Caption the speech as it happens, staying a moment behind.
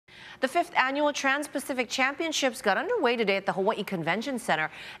The 5th annual TransPacific Championships got underway today at the Hawaii Convention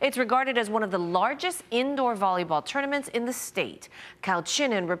Center. It's regarded as one of the largest indoor volleyball tournaments in the state. Kyle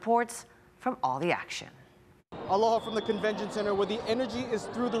Chinen reports from all the action. Aloha from the Convention Center, where the energy is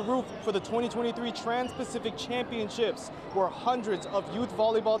through the roof for the 2023 Trans-Pacific Championships, where hundreds of youth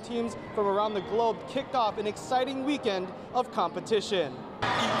volleyball teams from around the globe kicked off an exciting weekend of competition.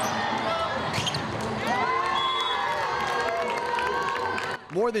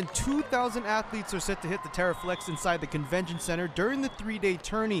 More than 2,000 athletes are set to hit the Terraflex inside the Convention Center during the 3-day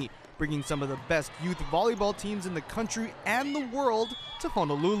tourney, bringing some of the best youth volleyball teams in the country and the world to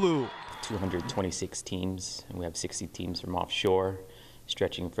Honolulu. 226 teams, and we have 60 teams from offshore,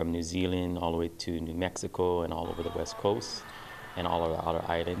 stretching from New Zealand all the way to New Mexico and all over the West Coast and all of the outer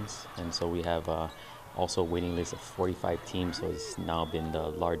islands. And so we have also a waiting list of 45 teams, so it's now been the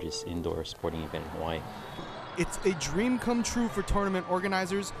largest indoor sporting event in Hawaii. It's a dream come true for tournament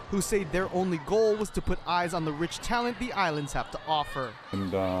organizers who say their only goal was to put eyes on the rich talent the islands have to offer.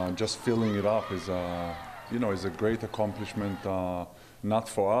 And just filling it up is, is a great accomplishment, not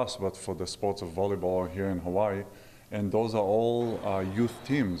for us, but for the sports of volleyball here in Hawaii. And those are all youth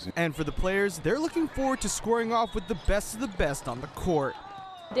teams. And for the players, they're looking forward to squaring off with the best of the best on the court.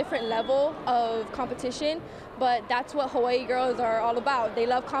 Different level of competition, but that's what Hawaii girls are all about. They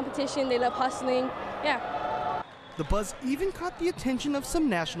love competition, they love hustling, yeah. The buzz even caught the attention of some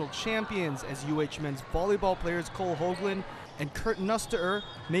national champions as UH men's volleyball players Cole Hoagland and Kurt Nusterer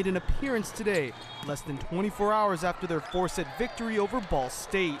made an appearance today, less than 24 hours after their 4-set victory over Ball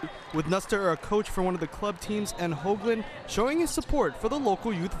State, with Nusterer a coach for one of the club teams and Hoagland showing his support for the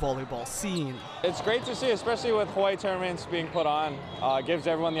local youth volleyball scene. It's great to see, especially with Hawaii tournaments being put on. It gives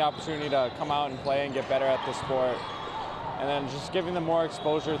everyone the opportunity to come out and play and get better at the sport. And then just giving them more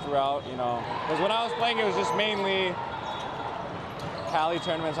exposure throughout, Because when I was playing, it was just mainly Cali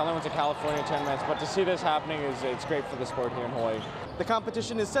tournaments. I only went to California tournaments, but to see this happening, it's great for the sport here in Hawaii. The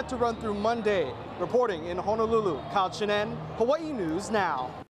competition is set to run through Monday. Reporting in Honolulu, Kyle Chinen, Hawaii News Now.